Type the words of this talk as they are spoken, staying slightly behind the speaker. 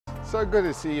So good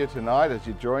to see you tonight as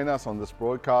you join us on this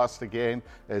broadcast again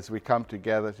as we come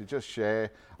together to just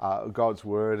share God's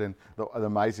Word and the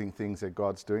amazing things that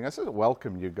God's doing. I sort of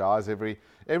welcome you guys. Every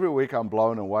week I'm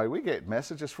blown away. We get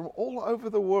messages from all over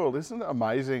the world. Isn't it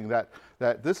amazing that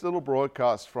this little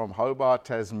broadcast from Hobart,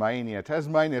 Tasmania,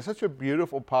 such a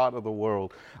beautiful part of the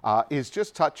world, is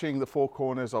just touching the four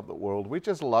corners of the world. We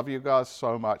just love you guys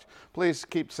so much. Please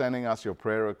keep sending us your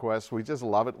prayer requests. We just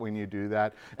love it when you do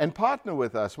that. And partner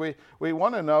with us. We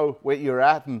want to know where you're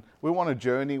at, and we want to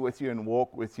journey with you and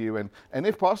walk with you. And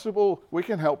if possible, we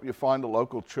can help you find a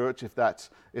local church if that's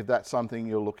something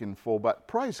you're looking for. But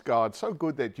praise God, so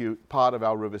good that you're part of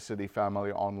our River City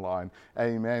family online.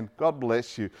 Amen. God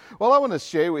bless you. Well, I want to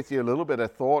share with you a little bit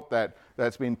of thought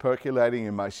that's been percolating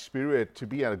in my spirit to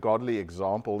be a godly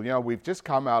example. You know, we've just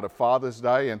come out of Father's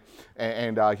Day, and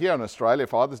here in Australia,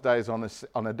 Father's Day is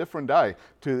on a different day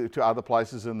to other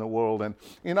places in the world. And,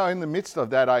 you know, in the midst of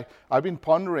that, I've been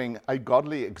pondering a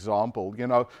godly example. You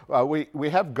know, we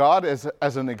have God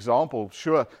as an example.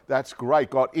 Sure, that's great.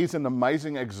 God is an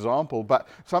amazing example. But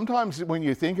sometimes when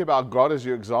you think about God as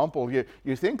your example,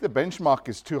 you think the benchmark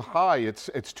is too high.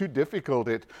 It's too difficult.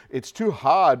 It's too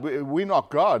hard. We're not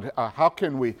God. How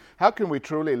can we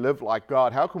truly live like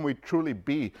God? How can we truly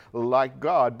be like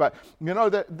God? But you know,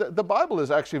 the Bible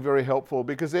is actually very helpful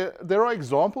because there are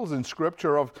examples in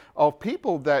Scripture of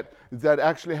people that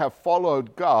actually have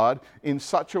followed God in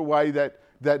such a way that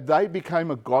they became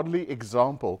a godly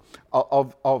example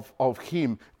of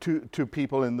Him to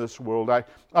people in this world.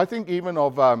 I think even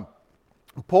of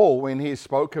Paul, when he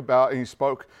spoke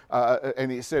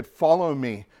and he said, "Follow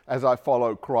me as I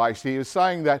follow Christ." He was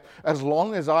saying that as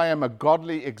long as I am a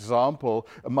godly example,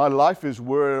 my life is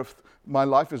worth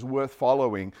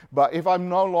following. But if I'm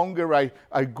no longer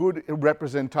a good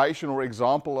representation or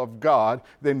example of God,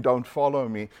 then don't follow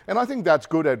me. And I think that's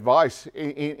good advice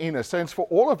in a sense for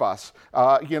all of us.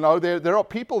 You know, there are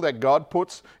people that God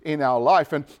puts in our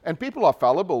life, and people are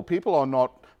fallible. People are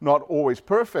not always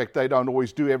perfect. They don't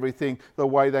always do everything the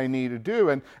way they need to do.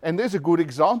 And there's a good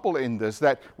example in this,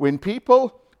 that when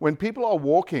people are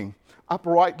walking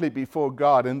uprightly before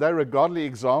God and they're a godly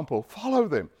example, follow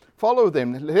them. Follow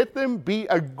them. Let them be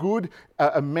a good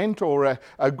mentor,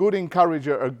 a good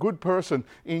encourager, a good person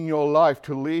in your life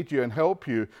to lead you and help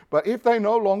you. But if they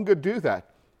no longer do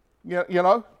that, you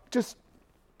know, just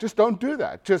don't do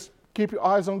that. Just keep your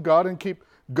eyes on God and keep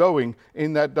going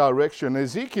in that direction.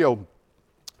 Ezekiel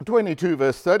 22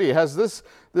 verse 30 has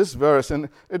this verse, and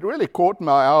it really caught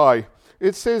my eye.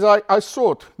 It says, I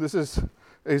sought, this is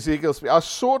Ezekiel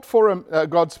speaking,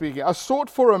 God speaking, I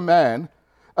sought for a man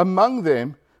among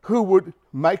them who would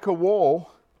make a wall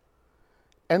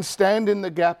and stand in the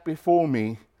gap before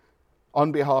me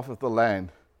on behalf of the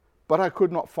land. But I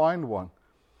could not find one.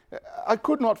 I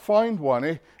could not find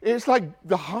one. It's like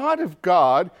the heart of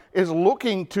God is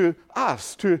looking to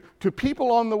us, to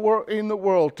people in the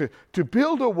world, to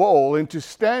build a wall and to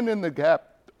stand in the gap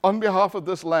on behalf of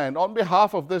this land, on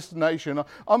behalf of this nation,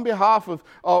 on behalf of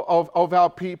our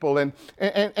people, and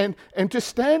to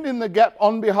stand in the gap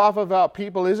on behalf of our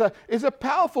people is a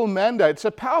powerful mandate. It's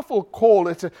a powerful call.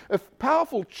 It's a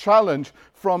powerful challenge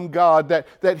from God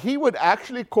that He would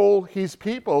actually call His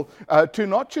people to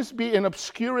not just be in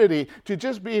obscurity, to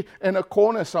just be in a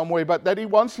corner somewhere, but that He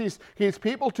wants His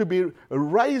people to be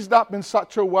raised up in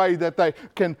such a way that they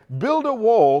can build a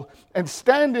wall and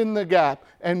stand in the gap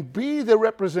and be the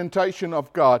representation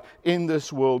of God in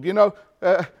this world. You know,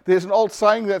 there's an old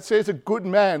saying that says a good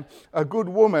man, a good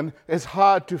woman is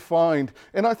hard to find.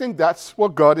 And I think that's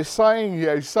what God is saying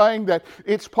here. He's saying that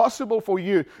it's possible for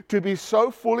you to be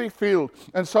so fully filled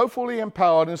and so fully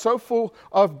empowered and so full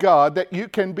of God that you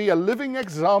can be a living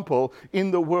example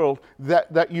in the world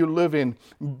that you live in.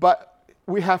 But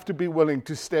we have to be willing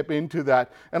to step into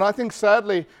that. And I think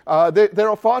sadly, there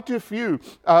are far too few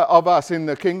of us in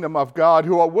the kingdom of God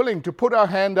who are willing to put our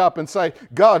hand up and say,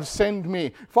 God, send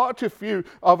me. Far too few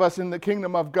of us in the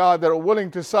kingdom of God that are willing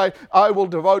to say, I will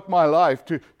devote my life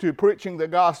to preaching the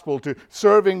gospel, to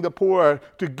serving the poor,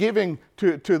 to giving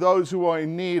to those who are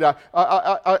in need.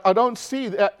 I don't see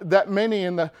that many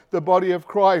in the body of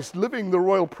Christ living the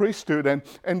royal priesthood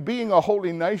and being a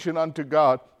holy nation unto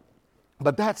God.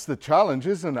 But that's the challenge,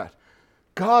 isn't it?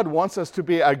 God wants us to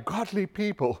be a godly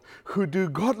people who do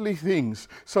godly things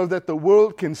so that the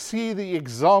world can see the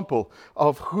example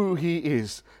of who He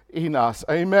is in us.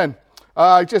 Amen.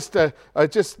 I just have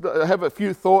a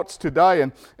few thoughts today,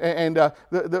 and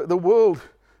the world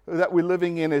that we're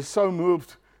living in is so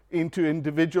moved into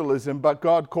individualism, but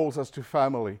God calls us to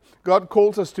family. God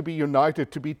calls us to be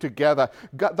united, to be together.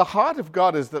 The heart of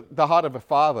God is the heart of a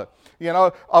father. You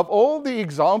know, of all the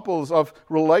examples of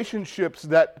relationships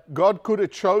that God could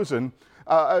have chosen,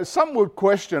 some would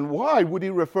question, why would he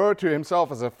refer to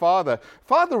himself as a father?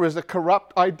 Father is a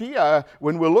corrupt idea.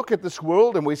 When we look at this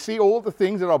world and we see all the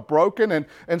things that are broken,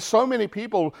 and so many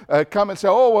people come and say,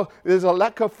 oh, well, there's a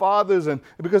lack of fathers, and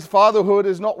because fatherhood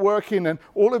is not working, and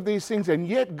all of these things. And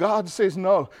yet God says,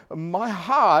 no, my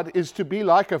heart is to be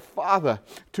like a father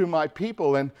to my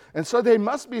people. And so there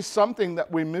must be something that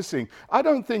we're missing. I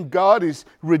don't think God is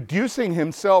reducing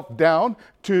himself down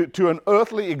to an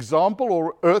earthly example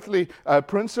or earthly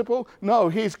principle. No,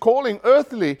 he's calling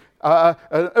an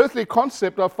earthly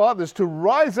concept of fathers to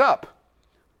rise up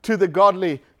to the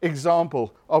godly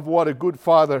example of what a good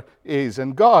father is.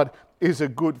 And God is a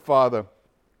good father.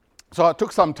 So I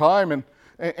took some time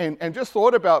and just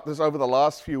thought about this over the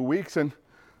last few weeks. And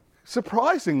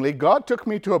surprisingly, God took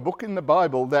me to a book in the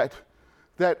Bible that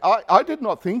I did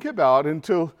not think about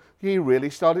until he really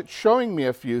started showing me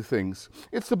a few things.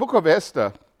 It's the book of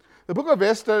Esther. The book of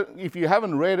Esther, if you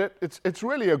haven't read it, it's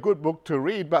really a good book to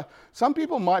read, but some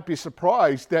people might be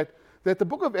surprised that the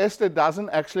book of Esther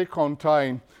doesn't actually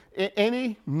contain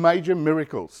any major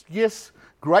miracles. Yes,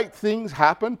 great things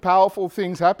happen, powerful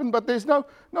things happen, but there's no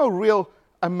real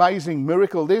amazing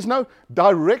miracle. There's no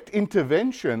direct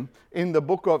intervention in the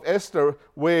book of Esther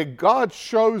where God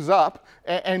shows up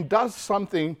and does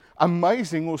something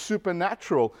amazing or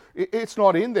supernatural. It's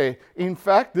not in there. In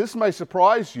fact, this may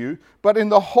surprise you, but in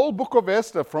the whole book of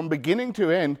Esther, from beginning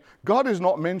to end, God is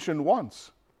not mentioned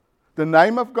once. The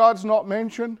name of God's not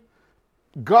mentioned.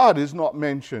 God is not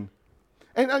mentioned.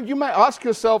 And you may ask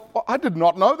yourself, I did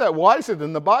not know that. Why is it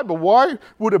in the Bible? Why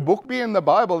would a book be in the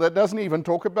Bible that doesn't even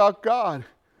talk about God?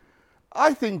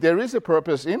 I think there is a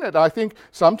purpose in it. I think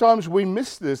sometimes we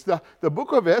miss this. The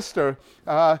book of Esther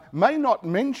may not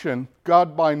mention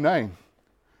God by name,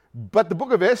 but the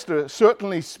book of Esther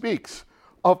certainly speaks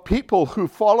of people who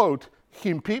followed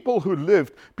him, people who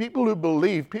lived, people who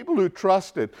believed, people who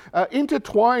trusted.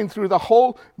 Intertwined through the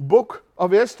whole book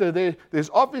of Esther, there's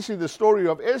obviously the story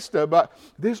of Esther, but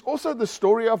there's also the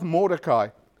story of Mordecai.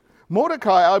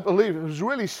 Mordecai, I believe, has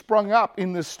really sprung up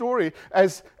in this story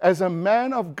as a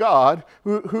man of God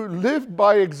who lived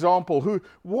by example, who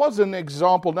was an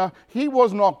example. Now, he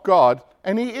was not God,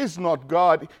 and he is not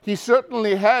God. He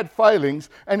certainly had failings,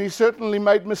 and he certainly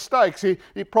made mistakes.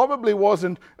 He probably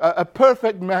wasn't a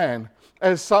perfect man,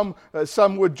 as some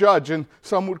would judge and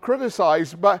some would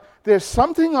criticize. But there's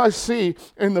something I see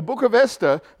in the book of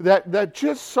Esther that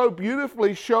just so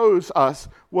beautifully shows us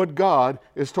what God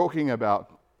is talking about.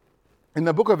 In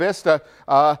the book of Esther,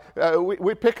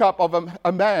 we pick up of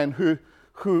a man who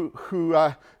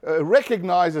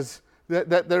recognizes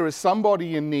that there is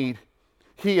somebody in need.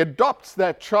 He adopts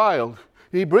that child.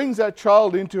 He brings that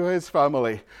child into his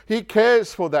family. He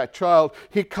cares for that child.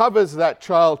 He covers that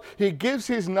child. He gives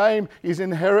his name, his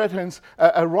inheritance,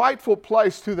 a rightful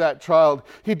place to that child.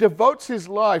 He devotes his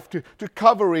life to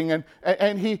covering,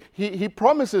 and he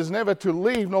promises never to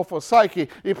leave nor forsake.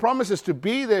 He promises to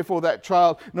be there for that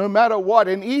child no matter what.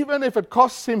 And even if it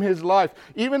costs him his life,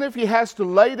 even if he has to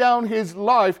lay down his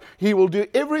life, he will do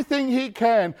everything he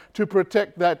can to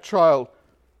protect that child.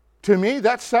 To me,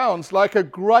 that sounds like a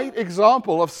great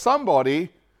example of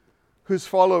somebody who's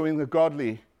following the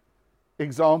godly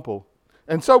example.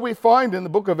 And so we find in the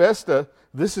book of Esther,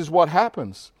 this is what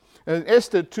happens. In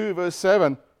Esther 2 verse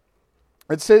 7,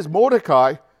 it says,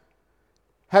 Mordecai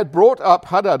had brought up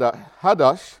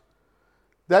Hadash,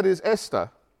 that is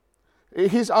Esther,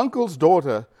 his uncle's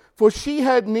daughter, for she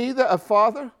had neither a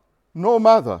father nor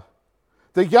mother.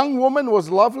 The young woman was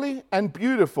lovely and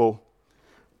beautiful.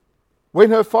 When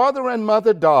her father and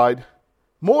mother died,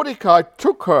 Mordecai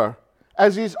took her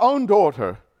as his own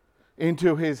daughter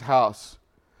into his house.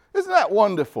 Isn't that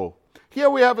wonderful? Here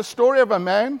we have a story of a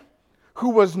man who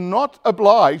was not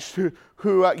obliged,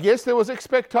 yes, there was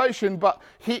expectation, but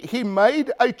he made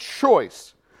a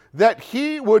choice that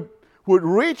he would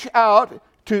reach out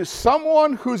to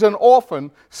someone who's an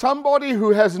orphan, somebody who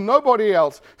has nobody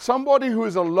else, somebody who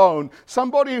is alone,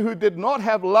 somebody who did not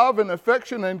have love and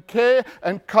affection and care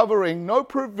and covering, no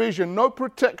provision, no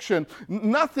protection,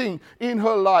 nothing in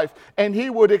her life. And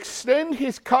he would extend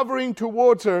his covering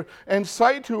towards her and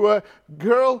say to her,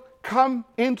 girl, come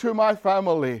into my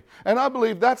family. And I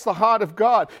believe that's the heart of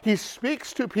God. He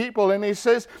speaks to people and he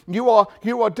says, you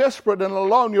are desperate and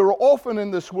alone. You're an orphan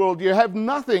in this world. You have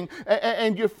nothing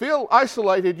and you feel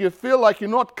isolated. You feel like you're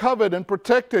not covered and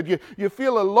protected. You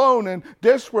feel alone and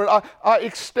desperate. I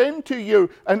extend to you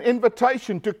an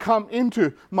invitation to come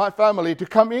into my family, to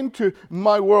come into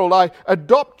my world. I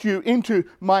adopt you into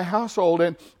my household.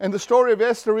 And the story of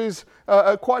Esther is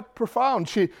quite profound.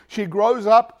 She grows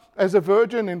up as a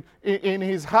virgin in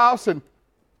his house, and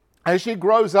as she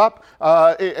grows up,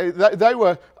 they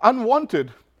were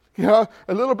unwanted. You know,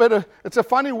 a little bit of, it's a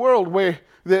funny world where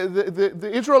the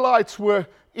Israelites were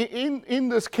in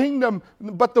this kingdom,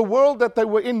 but the world that they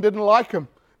were in didn't like them,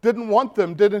 didn't want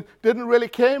them, didn't really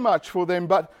care much for them.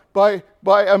 But by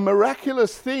a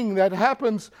miraculous thing that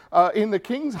happens in the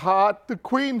king's heart, the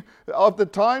queen of the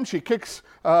time, she kicks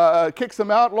them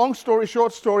out. Long story,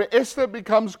 short story, Esther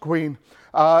becomes queen.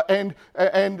 And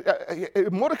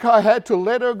Mordecai had to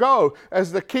let her go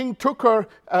as the king took her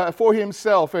for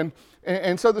himself.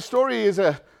 And so the story is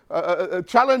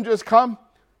challenges come,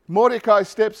 Mordecai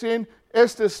steps in,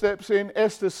 Esther steps in,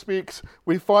 Esther speaks.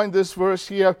 We find this verse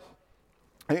here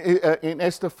in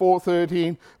Esther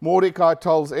 4:13. Mordecai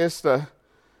tells Esther,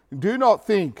 "Do not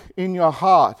think in your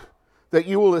heart that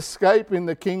you will escape in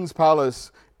the king's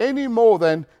palace any more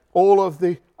than all of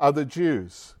the other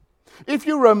Jews. If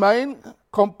you remain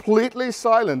completely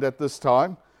silent at this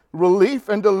time, relief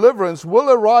and deliverance will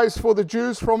arise for the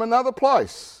Jews from another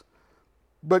place.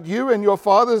 But you and your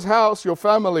father's house, your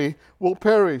family, will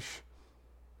perish.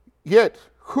 Yet,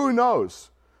 who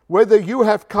knows whether you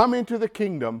have come into the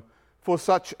kingdom for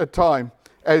such a time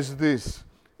as this."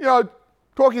 You know,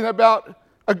 talking about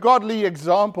a godly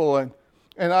example, and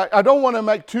I don't want to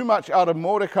make too much out of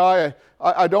Mordecai.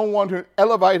 I don't want to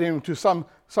elevate him to some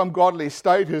godly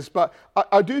status, but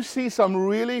I do see some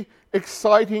really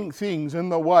exciting things in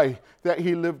the way that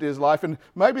he lived his life. And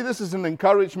maybe this is an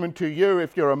encouragement to you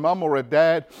if you're a mum or a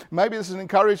dad. Maybe this is an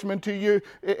encouragement to you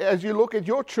as you look at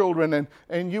your children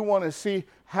and you want to see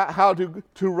how to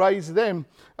raise them.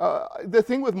 The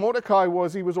thing with Mordecai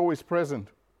was he was always present.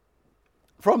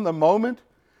 From the moment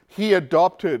he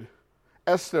adopted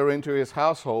Esther into his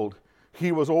household,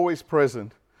 he was always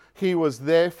present. He was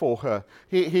there for her.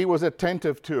 He was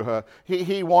attentive to her.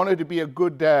 He wanted to be a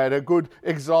good dad, a good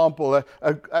example.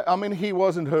 I mean, he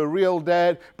wasn't her real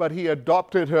dad, but he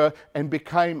adopted her and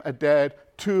became a dad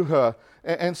to her.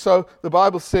 And so the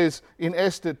Bible says in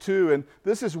Esther 2, and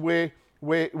this is where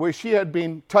she had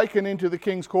been taken into the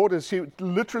king's quarters. She had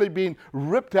literally been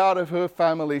ripped out of her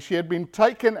family. She had been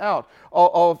taken out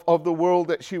of the world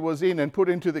that she was in and put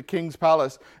into the king's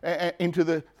palace, into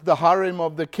the harem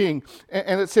of the king.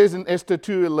 And it says in Esther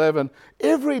 2:11,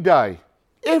 every day,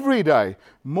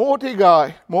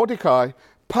 Mordecai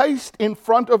paced in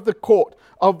front of the court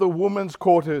of the women's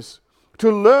quarters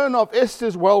to learn of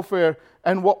Esther's welfare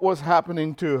and what was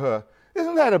happening to her.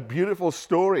 Isn't that a beautiful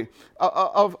story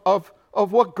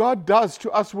of what God does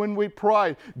to us when we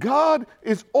pray? God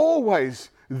is always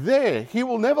there. He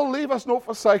will never leave us nor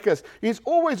forsake us. He's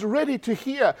always ready to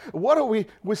hear what are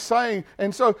we're saying.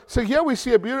 And so here we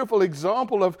see a beautiful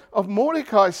example of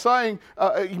Mordecai saying,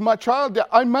 my child,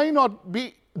 I may not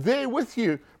be there with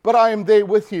you, but I am there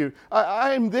with you.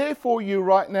 I am there for you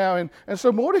right now. And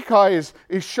so Mordecai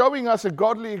is showing us a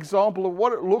godly example of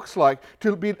what it looks like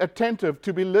to be attentive,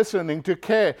 to be listening, to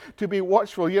care, to be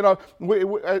watchful. You know,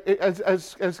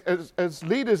 as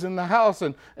leaders in the house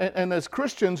and as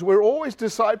Christians, we're always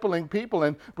discipling people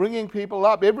and bringing people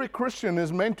up. Every Christian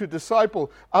is meant to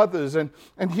disciple others. And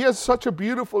here's such a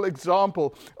beautiful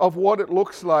example of what it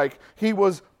looks like. He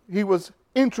was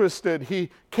interested, he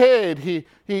cared, he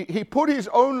put his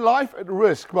own life at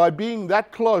risk by being that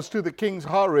close to the king's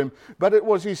harem, but it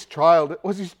was his child, it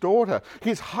was his daughter.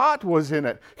 His heart was in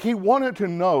it. He wanted to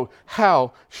know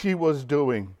how she was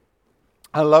doing.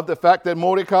 I love the fact that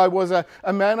Mordecai was a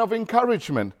man of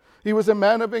encouragement. He was a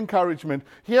man of encouragement.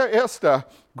 Here Esther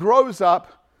grows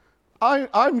up.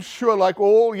 I'm sure, like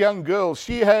all young girls,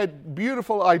 she had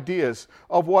beautiful ideas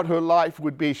of what her life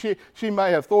would be. She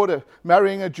may have thought of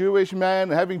marrying a Jewish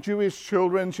man, having Jewish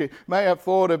children. She may have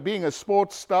thought of being a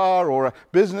sports star or a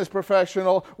business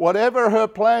professional. Whatever her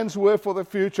plans were for the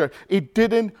future, it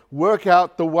didn't work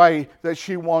out the way that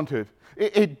she wanted.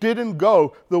 It didn't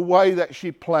go the way that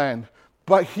she planned.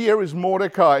 But here is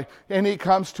Mordecai, and he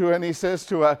comes to her and he says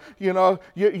to her, you know,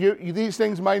 these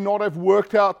things may not have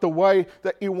worked out the way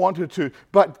that you wanted to,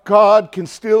 but God can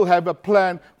still have a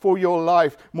plan for your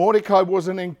life. Mordecai was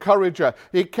an encourager.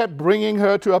 He kept bringing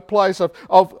her to a place of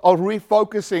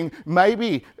refocusing.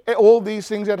 Maybe all these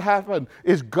things that happened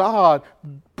is God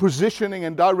positioning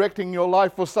and directing your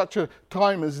life for such a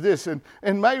time as this. And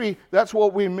maybe that's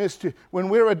what we missed. When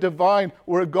we're a divine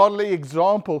or a godly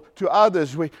example to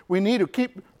others, we need to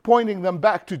keep pointing them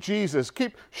back to Jesus,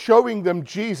 keep showing them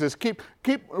Jesus, keep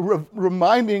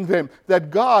reminding them that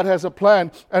God has a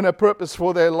plan and a purpose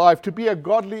for their life. To be a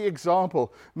godly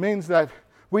example means that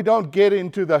we don't get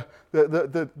into the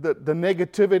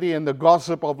negativity and the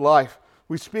gossip of life.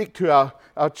 We speak to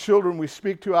our children, we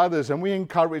speak to others, and we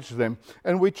encourage them,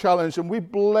 and we challenge them, we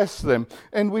bless them,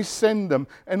 and we send them,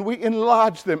 and we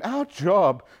enlarge them. Our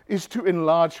job is to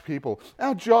enlarge people.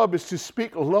 Our job is to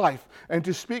speak life and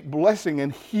to speak blessing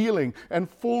and healing and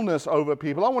fullness over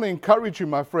people. I want to encourage you,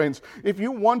 my friends, if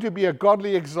you want to be a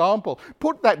godly example,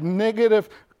 put that negative,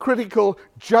 critical,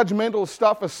 judgmental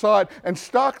stuff aside and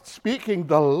start speaking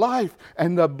the life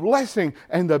and the blessing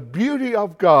and the beauty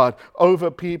of God over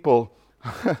people.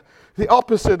 The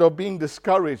opposite of being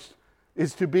discouraged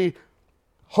is to be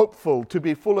hopeful, to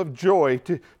be full of joy,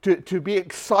 to be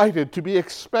excited, to be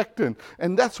expectant.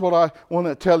 And that's what I want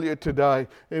to tell you today.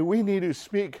 We need to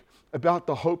speak about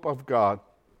the hope of God.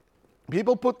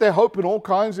 People put their hope in all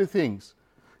kinds of things.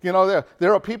 You know,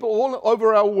 there are people all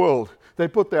over our world. They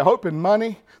put their hope in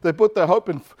money. They put their hope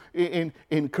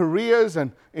in careers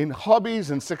and in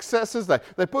hobbies and successes.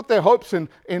 They put their hopes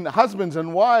in husbands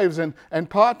and wives and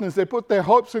partners. They put their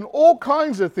hopes in all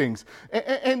kinds of things.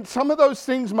 And some of those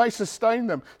things may sustain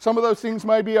them. Some of those things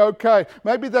may be okay.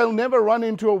 Maybe they'll never run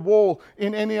into a wall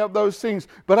in any of those things.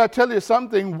 But I tell you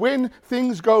something, when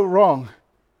things go wrong,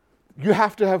 you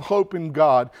have to have hope in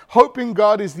God. Hope in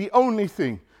God is the only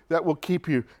thing that will keep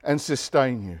you and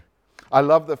sustain you. I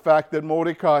love the fact that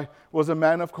Mordecai was a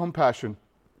man of compassion.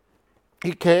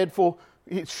 He cared for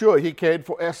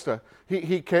Esther.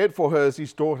 He cared for her as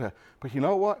his daughter. But you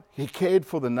know what? He cared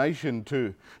for the nation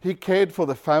too. He cared for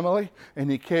the family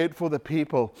and he cared for the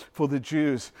people, for the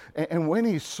Jews. And when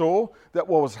he saw that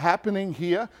what was happening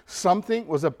here, something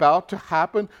was about to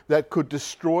happen that could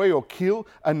destroy or kill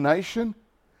a nation,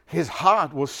 his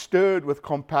heart was stirred with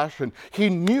compassion. He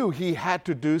knew he had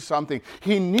to do something.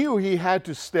 He knew he had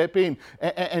to step in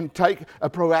and take a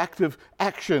proactive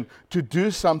action to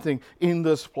do something in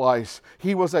this place.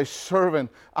 He was a servant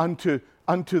unto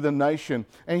the nation.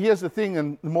 And here's the thing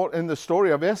in the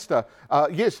story of Esther.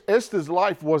 Yes, Esther's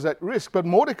life was at risk, but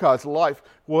Mordecai's life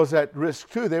was at risk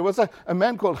too. There was a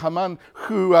man called Haman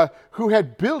who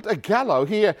had built a gallows.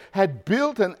 He had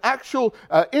built an actual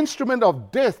instrument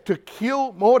of death to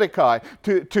kill Mordecai,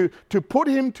 to put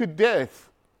him to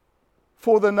death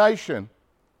for the nation.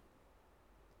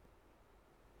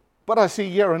 But I see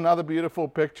here another beautiful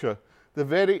picture. The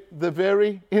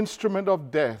very instrument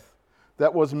of death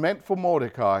that was meant for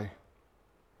Mordecai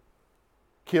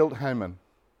killed Haman.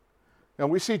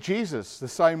 And we see Jesus the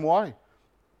same way.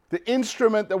 The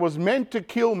instrument that was meant to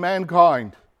kill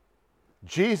mankind,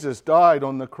 Jesus died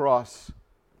on the cross,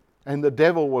 and the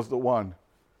devil was the one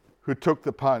who took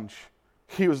the punch.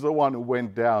 He was the one who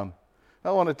went down.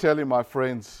 I want to tell you, my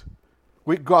friends,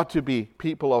 we've got to be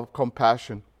people of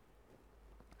compassion.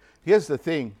 Here's the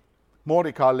thing,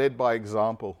 Mordecai led by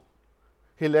example.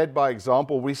 He led by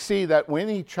example. We see that when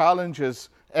he challenges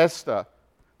Esther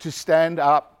to stand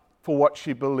up for what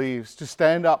she believes, to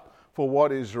stand up for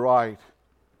what is right,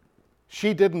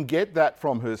 she didn't get that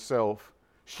from herself.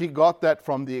 She got that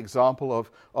from the example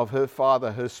of her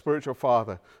father, her spiritual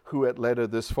father, who had led her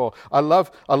this far. I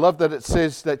love that it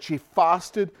says that she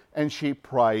fasted and she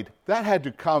prayed. That had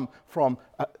to come from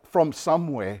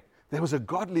somewhere. There was a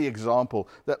godly example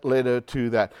that led her to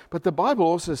that. But the Bible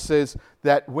also says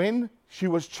that when she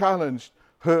was challenged,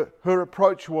 her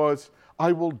approach was,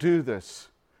 I will do this.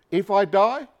 If I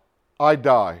die, I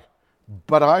die.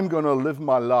 But I'm going to live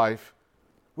my life.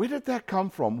 Where did that come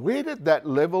from? Where did that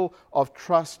level of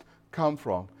trust come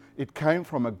from? It came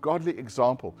from a godly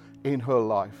example in her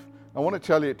life. I want to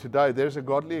tell you today, there's a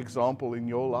godly example in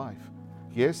your life.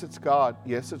 Yes, it's God.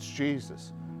 Yes, it's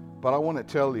Jesus. But I want to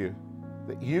tell you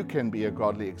that you can be a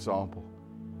godly example.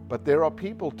 But there are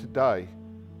people today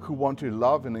who want to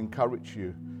love and encourage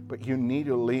you, but you need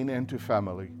to lean into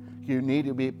family. You need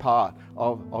to be part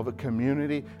of a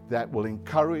community that will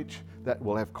encourage, that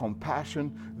will have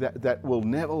compassion, that will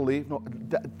never leave.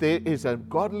 There is a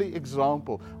godly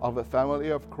example of a family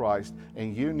of Christ,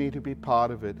 and you need to be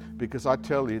part of it, because I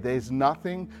tell you, there's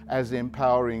nothing as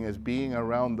empowering as being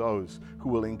around those who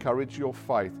will encourage your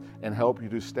faith and help you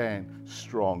to stand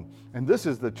strong. And this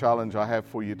is the challenge I have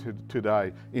for you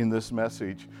today in this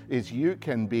message, is you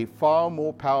can be far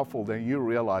more powerful than you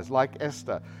realize. Like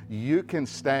Esther, you can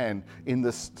stand in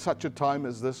such a time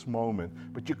as this moment,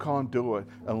 but you can't do it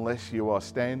unless you are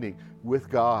standing with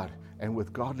God and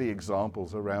with godly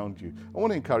examples around you. I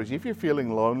want to encourage you, if you're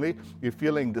feeling lonely, you're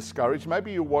feeling discouraged,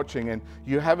 maybe you're watching and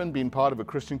you haven't been part of a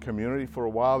Christian community for a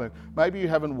while, and maybe you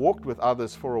haven't walked with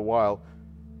others for a while,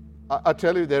 I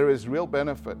tell you, there is real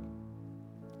benefit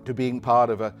to being part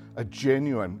of a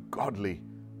genuine, godly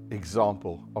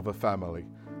example of a family.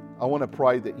 I want to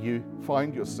pray that you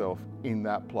find yourself in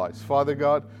that place. Father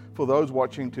God, for those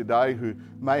watching today who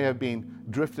may have been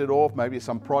drifted off, maybe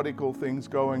some prodigal things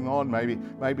going on,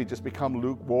 maybe just become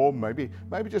lukewarm, maybe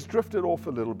just drifted off a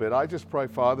little bit, I just pray,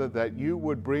 Father, that you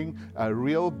would bring a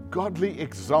real godly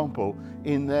example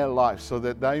in their life so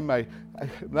that they may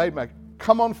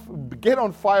get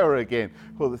on fire again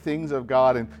for the things of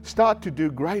God and start to do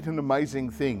great and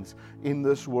amazing things in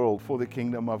this world for the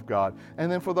kingdom of God.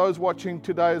 And then for those watching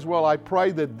today as well, I pray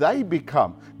that they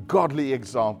become godly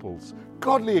examples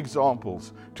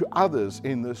to others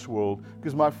in this world.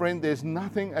 Because my friend, there's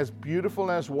nothing as beautiful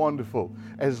and as wonderful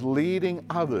as leading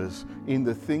others in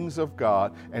the things of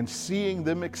God and seeing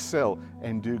them excel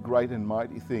and do great and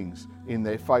mighty things in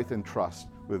their faith and trust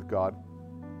with God.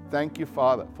 Thank you,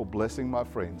 Father, for blessing my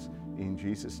friends. In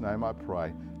Jesus' name I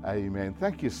pray. Amen.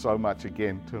 Thank you so much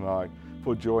again tonight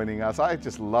for joining us. I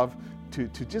just love to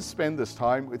just spend this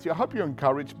time with you. I hope you're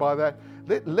encouraged by that.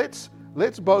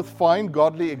 Let's both find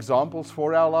godly examples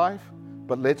for our life,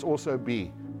 but let's also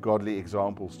be godly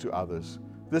examples to others.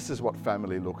 This is what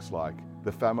family looks like.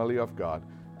 The family of God.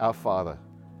 Our Father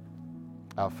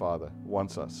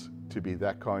wants us to be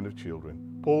that kind of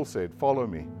children. Paul said, "Follow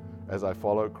me as I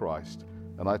follow Christ."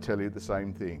 And I tell you the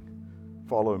same thing.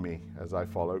 Follow me as I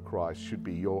follow Christ should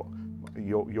be your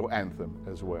anthem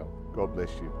as well. God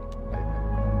bless you. Amen.